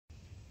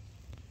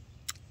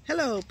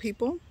Hello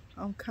people,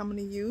 I'm coming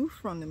to you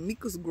from the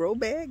Mika's Grow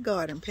Bag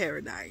Garden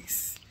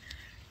Paradise.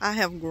 I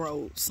have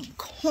grown some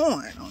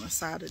corn on the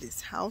side of this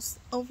house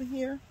over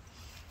here,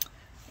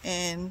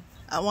 and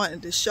I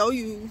wanted to show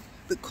you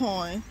the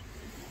corn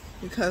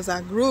because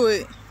I grew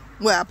it.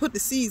 Well, I put the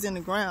seeds in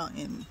the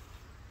ground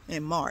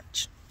in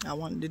March. I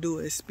wanted to do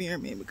an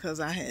experiment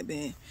because I had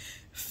been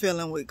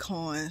filling with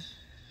corn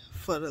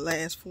for the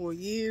last 4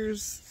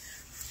 years.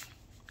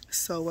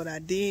 So what I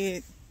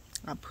did,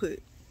 I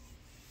put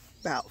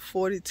about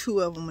 42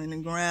 of them in the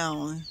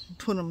ground,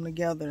 put them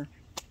together,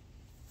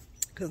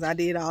 because I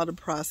did all the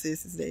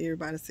processes that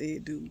everybody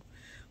said do,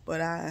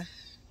 but I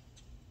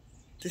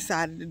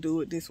decided to do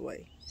it this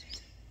way.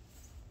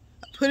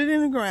 I put it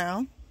in the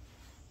ground,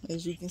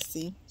 as you can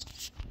see.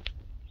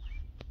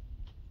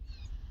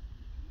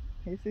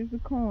 This is the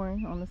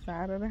corn on the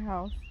side of the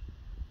house.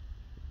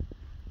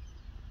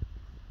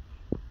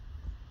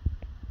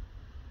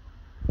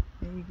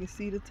 And you can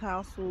see the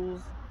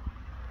tassels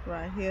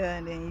right here,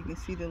 and then you can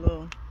see the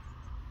little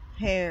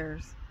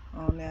hairs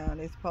on there.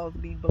 They're supposed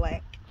to be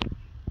black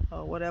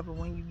or whatever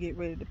when you get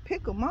ready to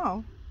pick them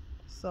off,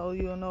 so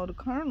you'll know the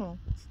kernels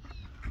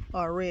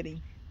are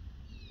ready.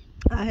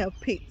 I have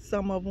picked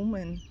some of them,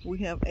 and we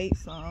have ate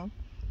some,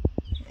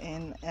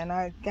 and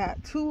I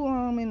got 2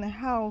 in the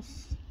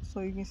house, so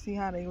you can see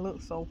how they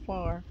look so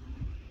far.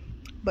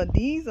 But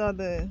these are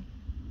the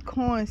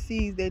corn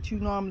seeds that you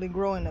normally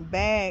grow in a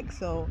bag,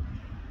 so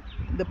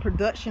the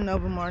production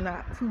of them are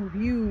not too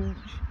huge.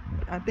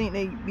 I think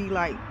they be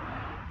like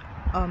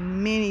a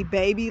mini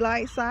baby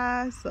like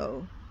size.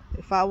 So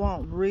if I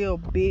want real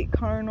big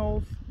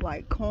kernels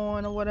like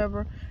corn or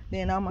whatever,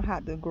 then I'm gonna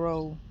have to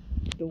grow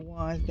the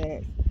ones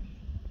that's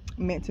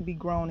meant to be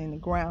grown in the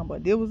ground.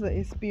 But there was an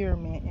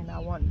experiment, and I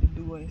wanted to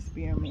do an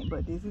experiment.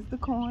 But this is the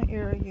corn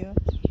area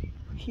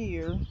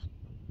here,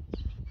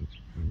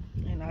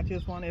 and I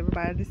just want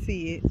everybody to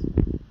see it.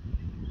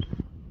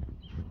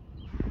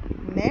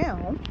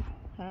 Now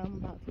I'm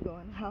about to go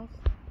in the house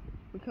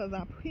because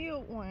I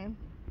peeled one.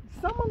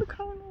 Some of the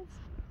kernels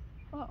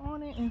are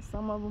on it and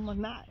some of them are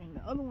not, and the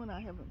other one I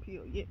haven't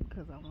peeled yet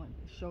because I wanted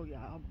to show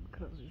y'all,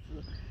 because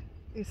it's an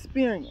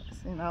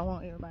experience and I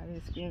want everybody to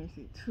experience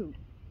it too.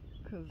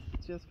 Because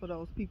just for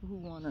those people who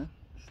want to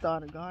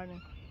start a garden,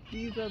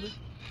 these are the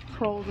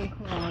pros and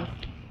cons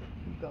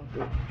you go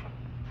through.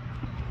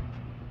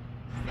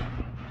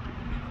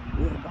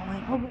 We're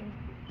going over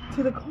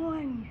to the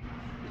corn,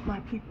 my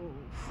peoples.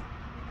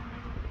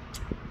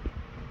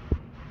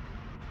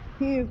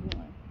 Here's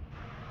one.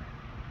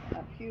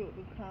 I peeled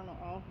the kernel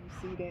off. You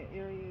see that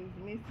area is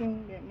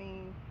missing. That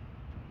means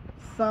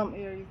some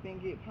areas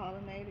didn't get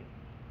pollinated.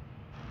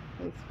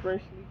 It's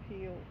freshly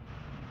peeled.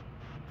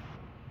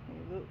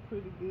 It looks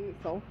pretty good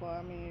so far.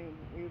 I mean,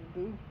 it'll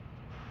do.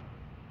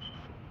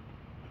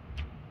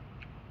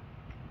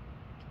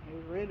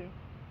 It's ready.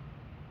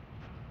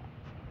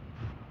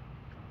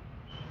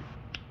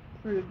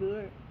 Pretty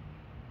good.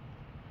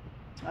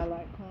 I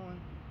like corn.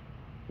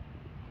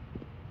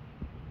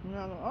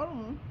 Now the other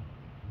one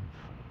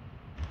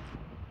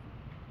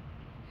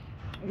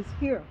is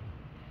here.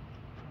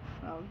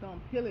 I was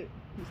gonna peel it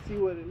to see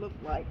what it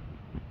looked like.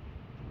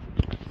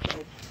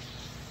 So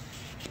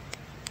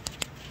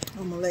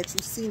I'm gonna let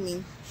you see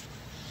me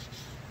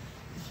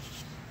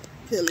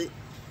peel it.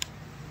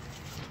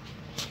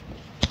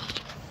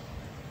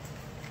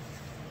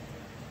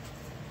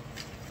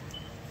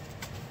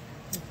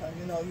 Because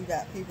you know, you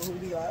got people who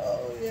be like,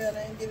 oh yeah,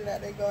 they ain't get it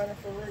out their garden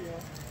for real.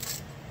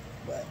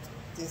 But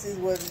this is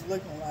what it's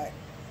looking like.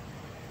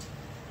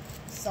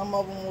 Some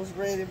of them was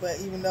ready, but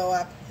even though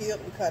I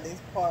peeled because this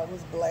part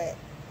was black,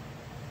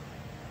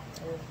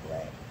 it was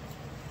black.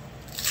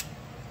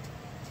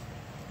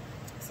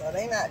 So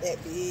they not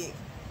that big.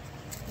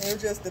 They're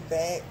just the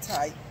bag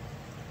type.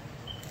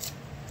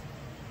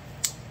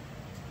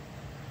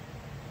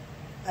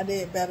 I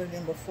did better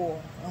than before.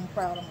 I'm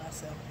proud of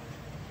myself.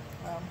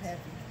 I'm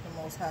happy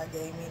the Most High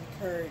gave me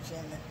the courage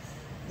and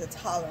the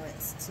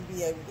tolerance to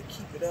be able to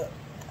keep it up.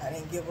 I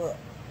didn't give up.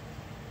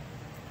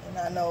 And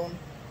I know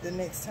the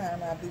next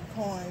time I do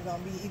corn, it's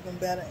going to be even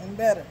better and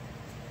better.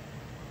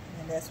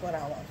 And that's what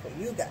I want for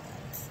you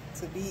guys,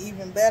 to be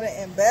even better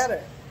and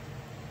better.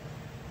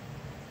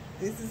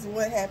 This is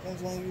what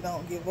happens when you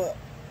don't give up.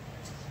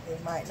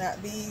 It might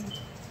not be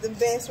the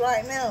best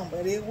right now,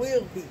 but it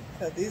will be,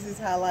 because this is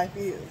how life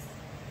is.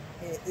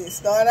 It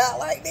started out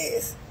like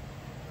this,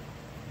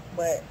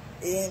 but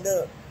it ended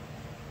up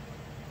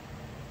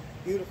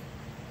beautiful.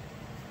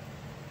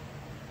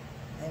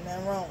 Ain't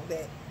nothing wrong with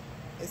that.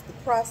 It's the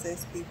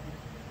process, people.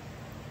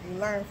 You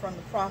learn from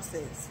the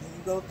process and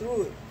you go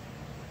through it.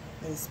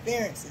 The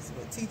experiences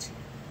will teach you.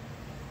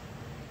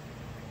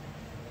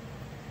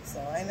 So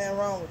ain't nothing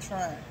wrong with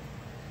trying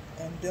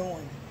and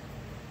doing.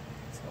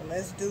 So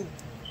let's do.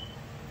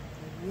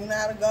 If you're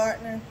not a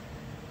gardener,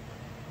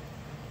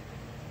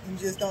 you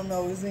just don't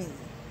know what's in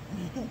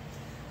you.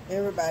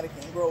 Everybody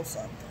can grow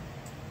something.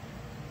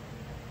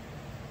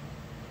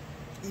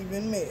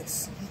 Even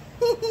mess.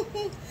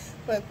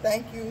 But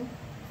thank you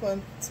for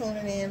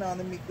tuning in on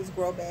the Mika's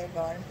Grow Bag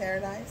Garden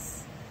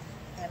Paradise.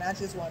 And I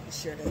just wanted to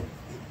share that with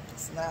you.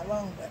 It's not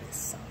long, but it's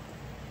something.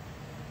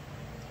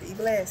 Be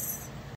blessed.